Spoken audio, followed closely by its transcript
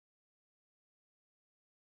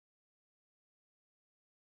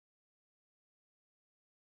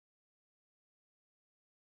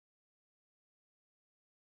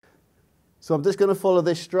So I'm just going to follow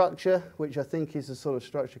this structure, which I think is the sort of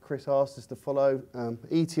structure Chris asked us to follow.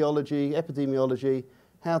 Etiology, epidemiology,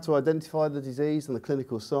 how to identify the disease and the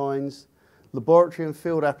clinical signs, laboratory and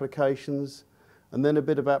field applications, and then a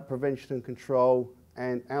bit about prevention and control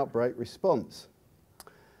and outbreak response.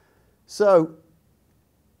 So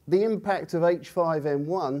the impact of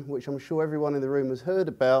H5N1, which I'm sure everyone in the room has heard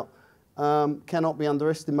about, cannot be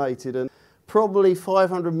underestimated. And probably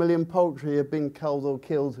 500 million poultry have been culled or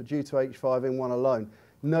killed due to H5N1 alone.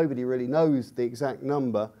 Nobody really knows the exact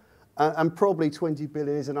number, and probably 20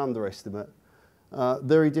 billion is an underestimate.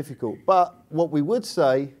 Very difficult. But what we would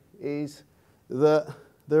say is that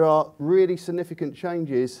there are really significant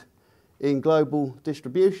changes in global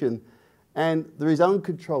distribution, and there is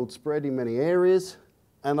uncontrolled spread in many areas,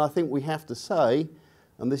 and I think we have to say,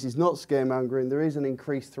 and this is not scaremongering, there is an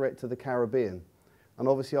increased threat to the Caribbean. And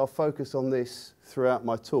obviously I'll focus on this throughout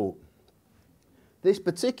my talk. This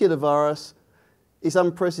particular virus is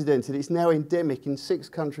unprecedented. It's now endemic in 6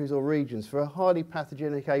 countries or regions for a highly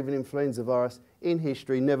pathogenic avian influenza virus in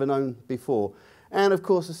history, never known before. And of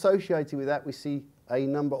course, associated with that, we see a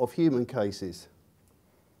number of human cases.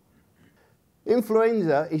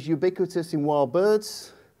 Influenza is ubiquitous in wild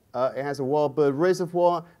birds. It has a wild bird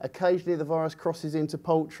reservoir. Occasionally the virus crosses into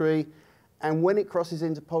poultry, and when it crosses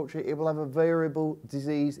into poultry, it will have a variable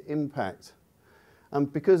disease impact.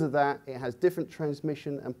 And because of that, it has different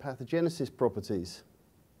transmission and pathogenesis properties.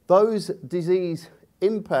 Those disease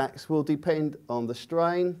impacts will depend on the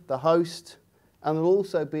strain, the host, and there will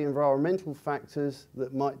also be environmental factors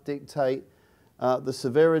that might dictate the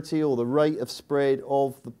severity or the rate of spread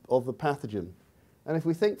of the pathogen. And if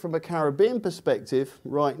we think from a Caribbean perspective,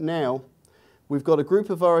 right now, we've got a group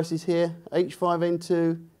of viruses here,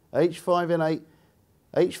 H5N2, H5N8,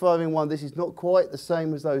 H5N1. This is not quite the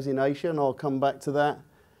same as those in Asia, and I'll come back to that,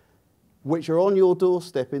 which are on your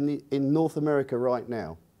doorstep in North America right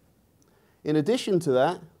now. In addition to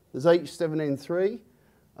that, there's H7N3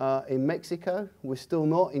 in Mexico. We're still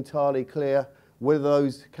not entirely clear whether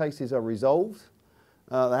those cases are resolved.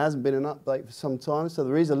 There hasn't been an update for some time, so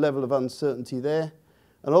there is a level of uncertainty there.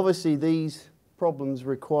 And obviously these problems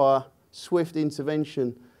require swift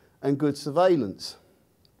intervention and good surveillance.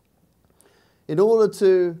 In order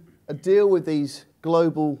to deal with these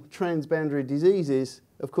global transboundary diseases,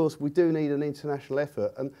 of course, we do need an international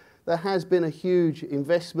effort. And there has been a huge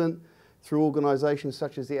investment through organisations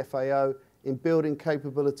such as the FAO in building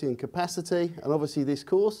capability and capacity. And obviously this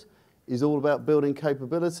course is all about building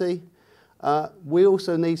capability. We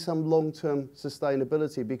also need some long-term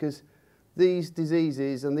sustainability, because these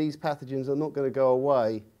diseases and these pathogens are not going to go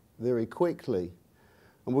away very quickly.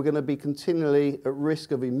 And we're going to be continually at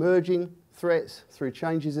risk of emerging threats through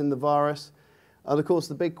changes in the virus. And of course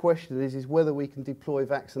the big question is whether we can deploy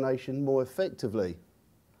vaccination more effectively.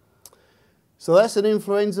 So that's an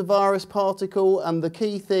influenza virus particle, and the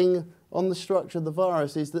key thing on the structure of the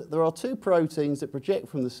virus is that there are 2 proteins that project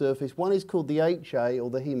from the surface. One is called the HA, or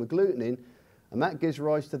the hemagglutinin, and that gives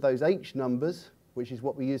rise to those H numbers, which is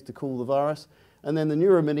what we use to call the virus, and then the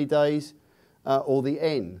neuraminidase, or the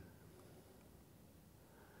N.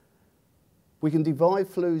 We can divide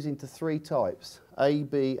flus into 3 types, A,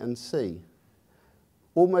 B, and C.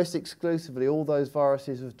 Almost exclusively, all those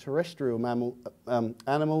viruses of terrestrial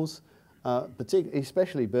animals,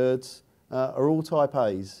 especially birds, are all type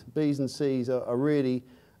A's. B's and C's are really,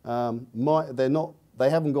 they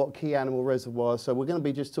haven't got key animal reservoirs, so we're going to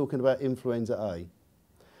be just talking about influenza A.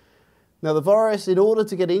 Now the virus, in order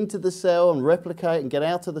to get into the cell and replicate and get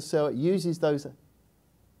out of the cell, it uses those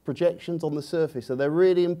projections on the surface, so they're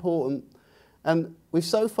really important. And we've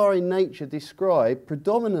so far in nature described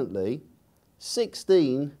predominantly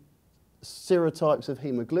 16 serotypes of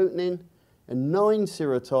hemagglutinin and 9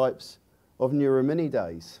 serotypes of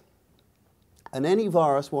neuraminidase. And any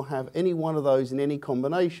virus will have any one of those in any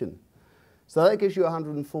combination. So that gives you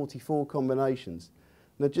 144 combinations.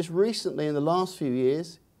 Now just recently, in the last few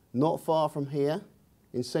years, not far from here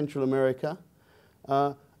in Central America,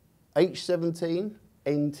 H17,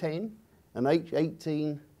 N10 and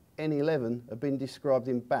H18, N11 have been described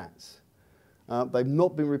in bats. They've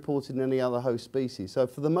not been reported in any other host species. So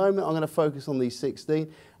for the moment, I'm going to focus on these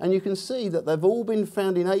 16. And you can see that they've all been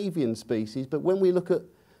found in avian species, but when we look at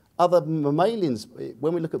other mammalians,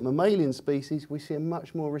 when we look at mammalian species, we see a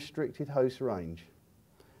much more restricted host range.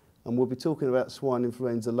 And we'll be talking about swine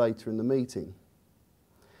influenza later in the meeting.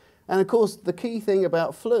 And of course, the key thing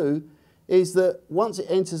about flu is that once it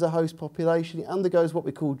enters a host population, it undergoes what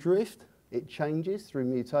we call drift. It changes through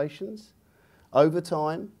mutations over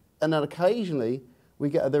time, and then occasionally we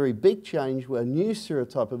get a very big change where a new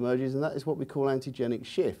serotype emerges, and that is what we call antigenic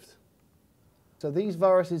shift. So these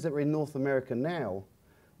viruses that are in North America now,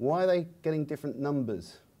 why are they getting different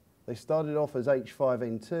numbers? They started off as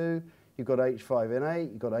H5N2, you've got H5N8,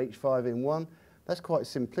 you've got H5N1. That's quite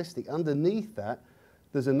simplistic. Underneath that,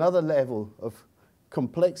 there's another level of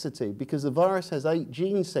complexity because the virus has 8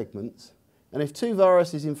 gene segments, and if 2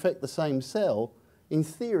 viruses infect the same cell, in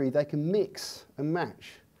theory they can mix and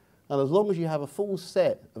match. And as long as you have a full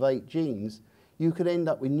set of 8 genes, you could end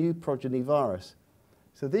up with new progeny virus.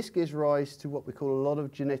 So this gives rise to what we call a lot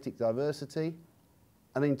of genetic diversity.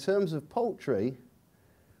 And in terms of poultry,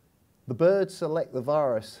 the birds select the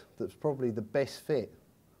virus that's probably the best fit,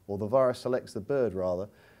 or the virus selects the bird rather.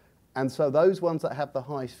 And so those ones that have the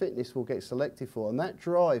highest fitness will get selected for, and that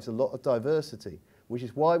drives a lot of diversity, which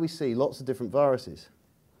is why we see lots of different viruses.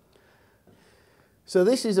 So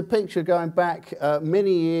this is a picture going back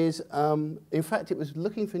many years. In fact, it was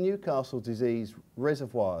looking for Newcastle disease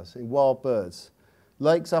reservoirs in wild birds,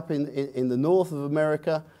 lakes up in the north of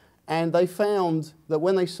America, and they found that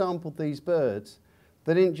when they sampled these birds,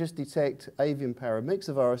 they didn't just detect avian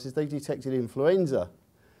paramyxoviruses, they detected influenza.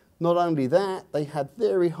 Not only that, they had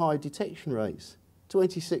very high detection rates.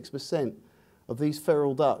 26% of these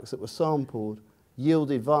feral ducks that were sampled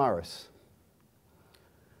yielded virus.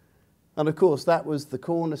 And of course, that was the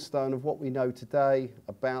cornerstone of what we know today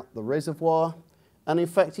about the reservoir. And in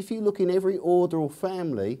fact, if you look in every order or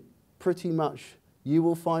family, pretty much you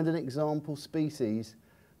will find an example species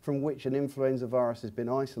from which an influenza virus has been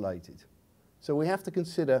isolated. So we have to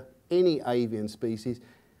consider any avian species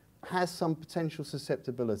has some potential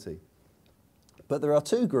susceptibility. But there are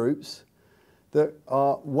 2 groups that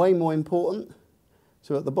are way more important.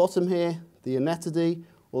 So at the bottom here, the Anatidae,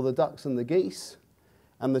 or the ducks and the geese,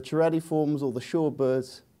 and the Terradiforms, or the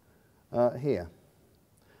shorebirds, here.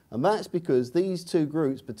 And that's because these 2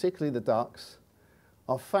 groups, particularly the ducks,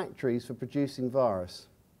 are factories for producing virus.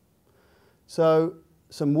 So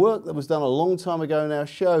some work that was done a long time ago now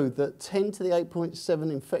showed that 10 to the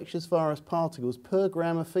 8.7 infectious virus particles per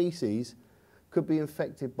gram of feces could be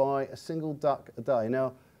infected by a single duck a day.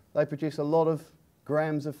 Now, they produce a lot of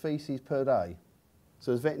grams of feces per day.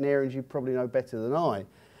 So as veterinarians, you probably know better than I.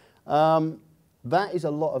 That is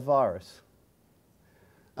a lot of virus.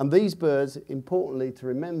 And these birds, importantly to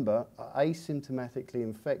remember, are asymptomatically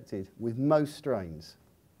infected with most strains.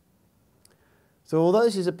 So although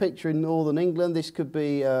this is a picture in northern England, this could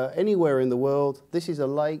be anywhere in the world. This is a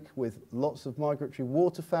lake with lots of migratory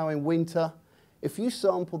waterfowl in winter. If you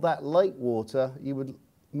sample that lake water, you would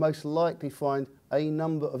most likely find a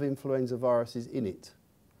number of influenza viruses in it.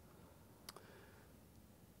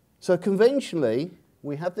 So conventionally,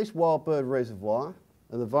 we have this wild bird reservoir,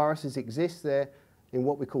 and the viruses exist there in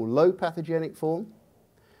what we call low pathogenic form.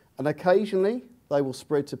 And occasionally, they will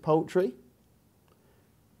spread to poultry.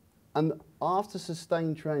 And after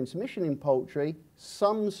sustained transmission in poultry,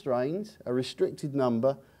 some strains, a restricted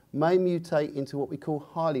number, may mutate into what we call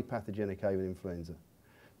highly pathogenic avian influenza.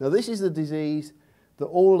 Now this is the disease that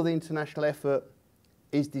all of the international effort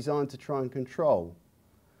is designed to try and control.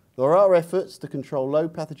 There are efforts to control low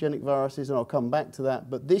pathogenic viruses, and I'll come back to that,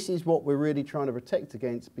 but this is what we're really trying to protect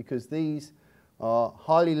against because these are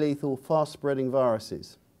highly lethal, fast-spreading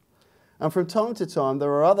viruses. And from time to time,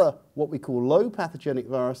 there are other what we call low pathogenic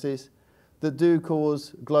viruses that do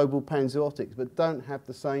cause global panzootics but don't have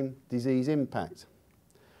the same disease impact.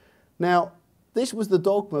 Now, this was the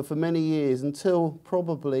dogma for many years until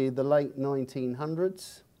probably the late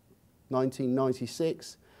 1900s,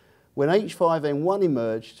 1996, when H5N1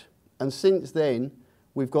 emerged, and since then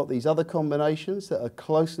we've got these other combinations that are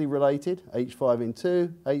closely related,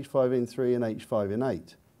 H5N2, H5N3 and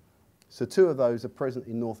H5N8. So 2 of those are present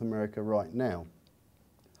in North America right now.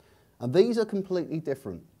 And these are completely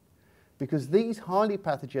different because these highly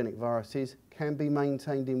pathogenic viruses can be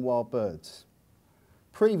maintained in wild birds.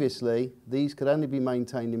 Previously, these could only be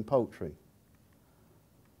maintained in poultry.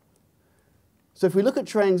 So if we look at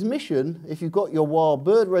transmission, if you've got your wild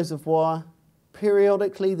bird reservoir,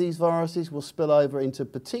 periodically these viruses will spill over into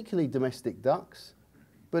particularly domestic ducks.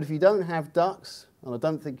 But if you don't have ducks, and I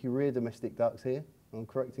don't think you rear domestic ducks here, I'm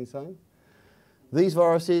correct in saying, these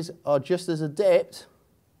viruses are just as adept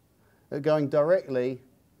at going directly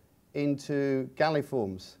into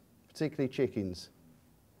galliforms, particularly chickens.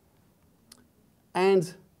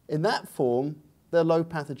 And in that form, they're low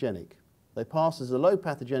pathogenic. They pass as a low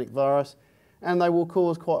pathogenic virus, and they will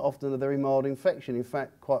cause quite often a very mild infection. In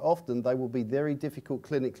fact, quite often they will be very difficult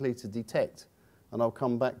clinically to detect, and I'll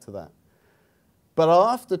come back to that. But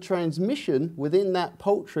after transmission within that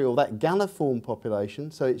poultry or that galliform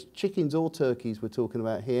population, so it's chickens or turkeys we're talking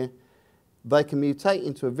about here, they can mutate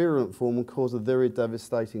into a virulent form and cause a very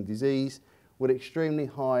devastating disease, with extremely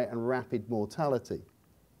high and rapid mortality.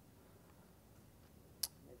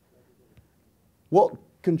 What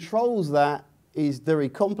controls that is very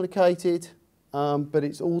complicated, but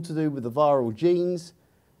it's all to do with the viral genes,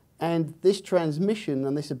 and this transmission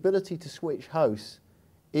and this ability to switch hosts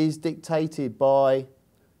is dictated by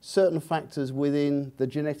certain factors within the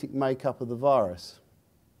genetic makeup of the virus.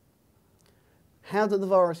 How do the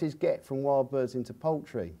viruses get from wild birds into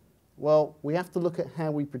poultry? Well, we have to look at how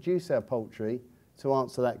we produce our poultry to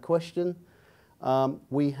answer that question.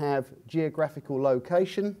 We have geographical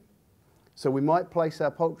location, so we might place our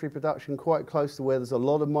poultry production quite close to where there's a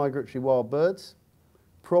lot of migratory wild birds.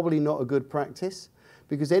 Probably not a good practice,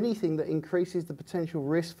 because anything that increases the potential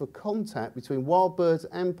risk for contact between wild birds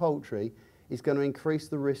and poultry is going to increase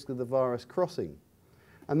the risk of the virus crossing.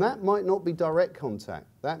 And that might not be direct contact,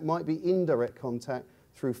 that might be indirect contact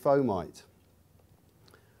through fomite.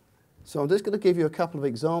 So I'm just going to give you a couple of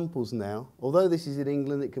examples now. Although this is in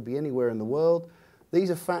England, it could be anywhere in the world. These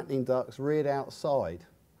are fattening ducks reared outside.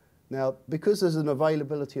 Now, because there's an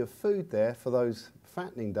availability of food there for those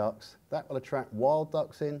fattening ducks, that will attract wild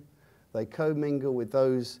ducks in. They commingle with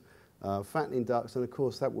those fattening ducks, and of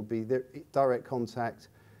course that would be direct contact,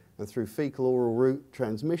 and through fecal-oral route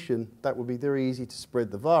transmission, that would be very easy to spread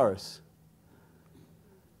the virus.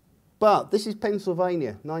 But this is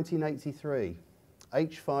Pennsylvania, 1983,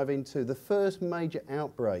 H5N2, the first major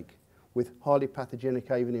outbreak with highly pathogenic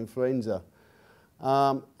avian influenza.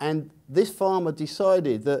 And this farmer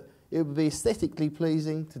decided that it would be aesthetically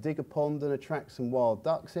pleasing to dig a pond and attract some wild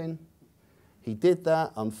ducks in. He did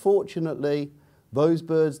that. Unfortunately, those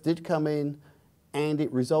birds did come in, and it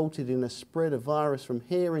resulted in a spread of virus from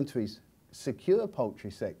here into his secure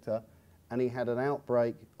poultry sector, and he had an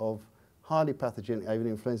outbreak of highly pathogenic avian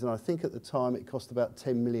influenza, and I think at the time it cost about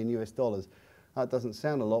 $10 million US. That doesn't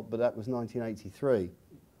sound a lot, but that was 1983.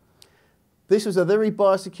 This was a very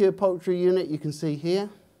biosecure poultry unit, you can see here,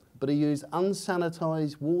 but he used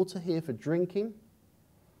unsanitized water here for drinking,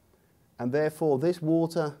 and therefore this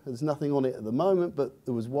water, there's nothing on it at the moment, but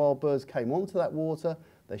there was wild birds came onto that water,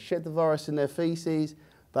 they shed the virus in their feces,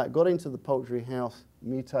 that got into the poultry house,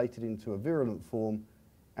 mutated into a virulent form,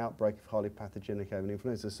 outbreak of highly pathogenic avian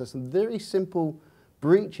influenza. So some very simple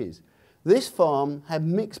breaches. This farm had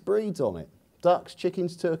mixed breeds on it, ducks,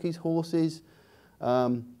 chickens, turkeys, horses,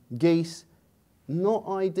 geese. Not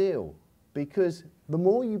ideal, because the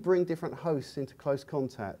more you bring different hosts into close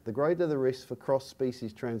contact, the greater the risk for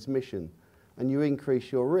cross-species transmission, and you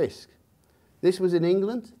increase your risk. This was in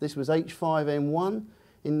England. This was H5N1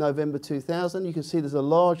 in November 2000. You can see there's a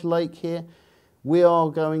large lake here. We are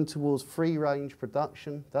going towards free-range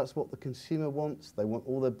production. That's what the consumer wants. They want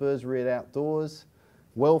all their birds reared outdoors.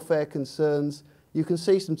 Welfare concerns. You can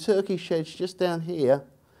see some turkey sheds just down here,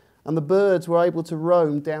 and the birds were able to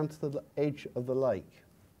roam down to the edge of the lake.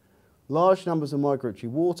 Large numbers of migratory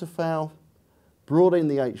waterfowl, brought in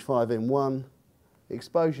the H5N1,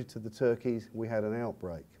 exposure to the turkeys, we had an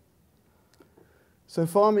outbreak. So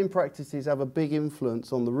farming practices have a big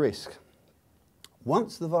influence on the risk.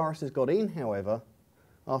 Once the virus has got in, however,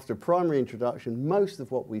 after primary introduction, most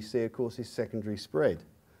of what we see, of course, is secondary spread,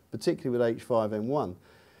 particularly with H5N1.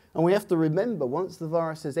 And we have to remember, once the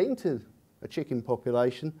virus has entered a chicken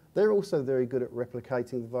population, they're also very good at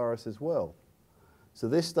replicating the virus as well. So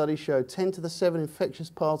this study showed 10 to the 7 infectious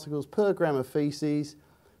particles per gram of feces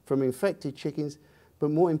from infected chickens,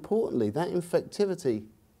 but more importantly, that infectivity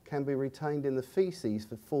can be retained in the feces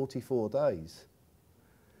for 44 days.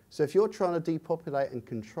 So if you're trying to depopulate and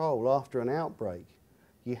control after an outbreak,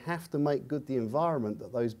 you have to make good the environment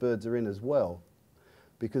that those birds are in as well,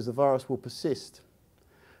 because the virus will persist.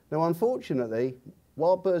 Now, unfortunately,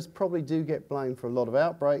 wild birds probably do get blamed for a lot of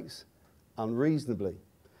outbreaks, unreasonably.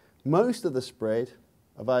 Most of the spread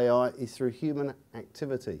of AI is through human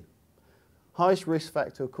activity. Highest risk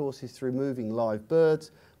factor, of course, is through moving live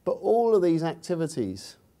birds, but all of these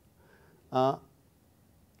activities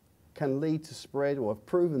can lead to spread, or have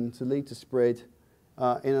proven to lead to spread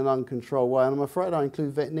in an uncontrolled way. And I'm afraid I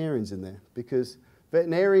include veterinarians in there, because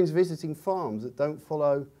veterinarians visiting farms that don't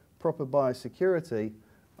follow proper biosecurity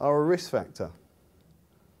are a risk factor.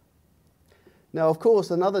 Now, of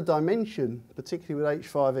course, another dimension, particularly with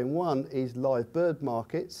H5N1, is live bird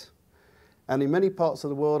markets. And in many parts of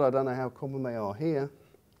the world, I don't know how common they are here,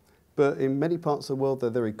 but in many parts of the world, they're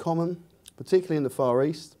very common, particularly in the Far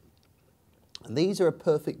East. And these are a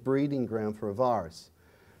perfect breeding ground for a virus.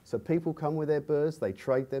 So people come with their birds, they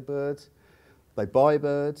trade their birds, they buy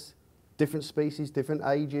birds, different species, different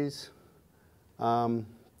ages,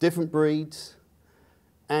 different breeds,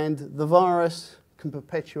 and the virus can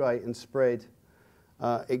perpetuate and spread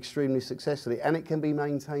extremely successfully, and it can be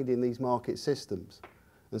maintained in these market systems.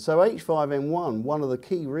 And so H5N1, one of the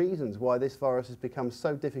key reasons why this virus has become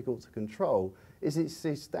so difficult to control is it's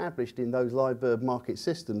established in those live bird market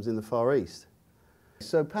systems in the Far East.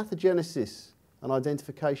 So pathogenesis and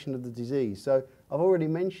identification of the disease. So I've already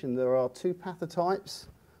mentioned there are two pathotypes.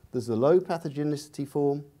 There's the low pathogenicity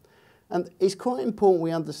form, and it's quite important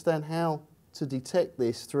we understand how to detect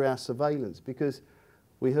this through our surveillance, because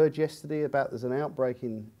we heard yesterday about there's an outbreak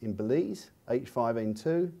in Belize,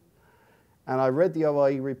 H5N2, and I read the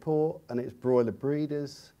OIE report, and it's broiler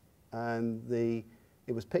breeders, and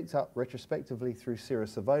it was picked up retrospectively through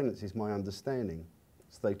serosurveillance, is my understanding.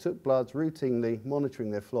 So they took bloods routinely,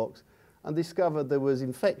 monitoring their flocks, and discovered there was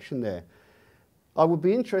infection there. I would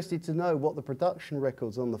be interested to know what the production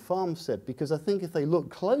records on the farm said, because I think if they look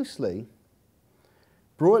closely,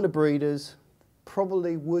 broiler breeders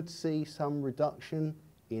probably would see some reduction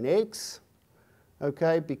in eggs,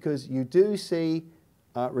 okay, because you do see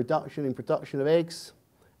reduction in production of eggs,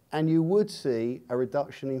 and you would see a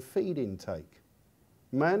reduction in feed intake.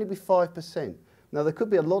 It may only be 5%. Now, there could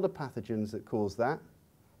be a lot of pathogens that cause that,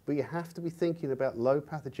 but you have to be thinking about low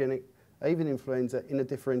pathogenic avian influenza in a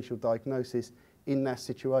differential diagnosis in that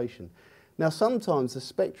situation. Now, sometimes the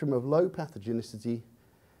spectrum of low pathogenicity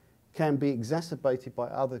can be exacerbated by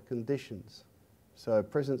other conditions. So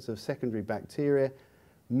presence of secondary bacteria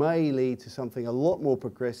may lead to something a lot more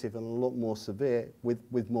progressive and a lot more severe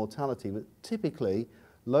with mortality. But typically,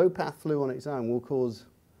 low path flu on its own will cause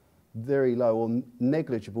very low or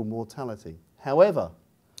negligible mortality. However,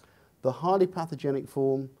 the highly pathogenic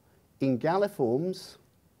form in galliforms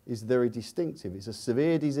is very distinctive. It's a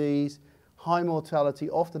severe disease, high mortality,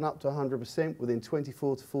 often up to 100% within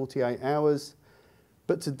 24 to 48 hours.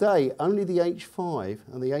 But today, only the H5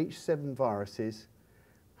 and the H7 viruses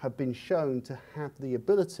have been shown to have the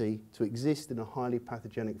ability to exist in a highly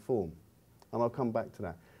pathogenic form. And I'll come back to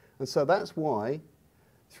that. And so that's why,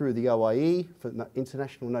 through the OIE, for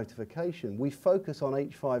international notification, we focus on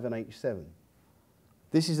H5 and H7.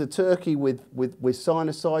 This is a turkey with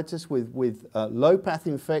sinusitis, with low path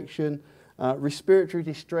infection. Respiratory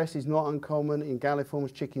distress is not uncommon in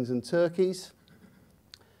galliforms, chickens and turkeys.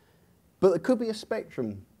 But there could be a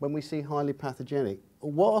spectrum when we see highly pathogenic.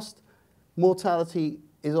 Whilst mortality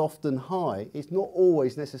is often high, it's not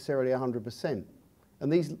always necessarily 100%.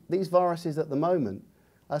 And these viruses at the moment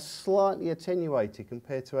are slightly attenuated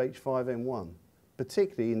compared to H5N1,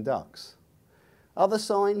 particularly in ducks. Other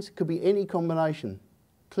signs could be any combination.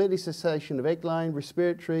 Clearly cessation of egg laying,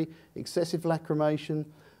 respiratory, excessive lacrimation,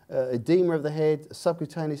 edema of the head,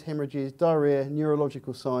 subcutaneous hemorrhages, diarrhea,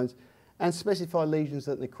 neurological signs, and specified lesions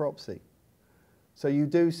at necropsy. So you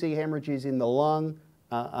do see hemorrhages in the lung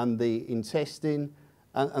and the intestine,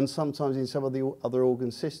 and sometimes in some of the other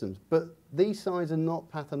organ systems. But these signs are not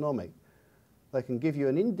pathognomic. They can give you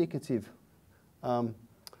an indicative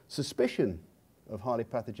suspicion of highly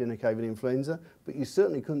pathogenic avian influenza, but you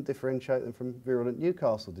certainly couldn't differentiate them from virulent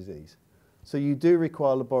Newcastle disease. So you do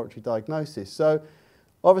require laboratory diagnosis. So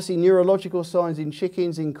obviously neurological signs in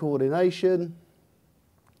chickens, incoordination,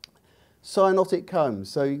 cyanotic combs.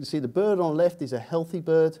 So you can see the bird on the left is a healthy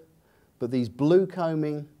bird, but these blue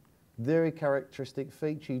combing, very characteristic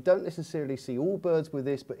feature. You don't necessarily see all birds with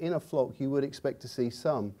this, but in a flock you would expect to see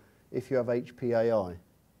some if you have HPAI.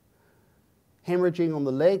 Hemorrhaging on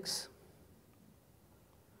the legs,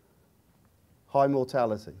 high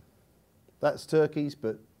mortality. That's turkeys,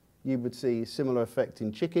 but you would see a similar effect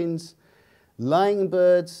in chickens. Laying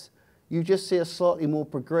birds, you just see a slightly more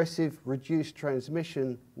progressive, reduced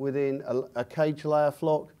transmission within a cage layer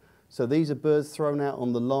flock. So these are birds thrown out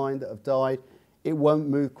on the line that have died. It won't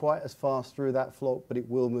move quite as fast through that flock, but it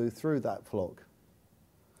will move through that flock.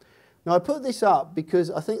 Now I put this up because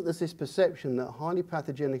I think there's this perception that highly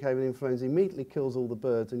pathogenic avian influenza immediately kills all the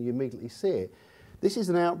birds and you immediately see it. This is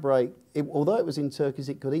an outbreak, although it was in turkeys,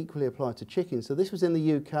 it could equally apply to chickens. So this was in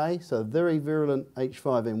the UK, so very virulent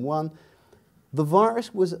H5N1. The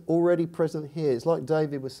virus was already present here. It's like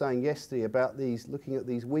David was saying yesterday about these, looking at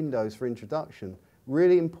these windows for introduction.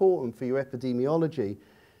 Really important for your epidemiology.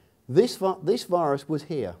 This virus was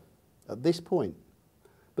here at this point.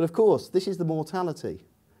 But of course, this is the mortality.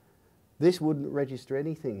 This wouldn't register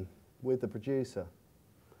anything with the producer.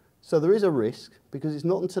 So there is a risk, because it's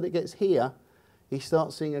not until it gets here he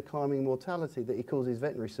starts seeing a climbing mortality that he calls his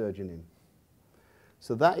veterinary surgeon in.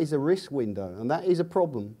 So that is a risk window, and that is a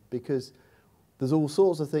problem, because there's all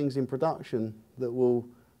sorts of things in production that will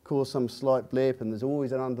cause some slight blip, and there's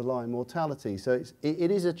always an underlying mortality. So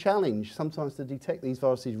it is a challenge sometimes to detect these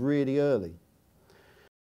viruses really early.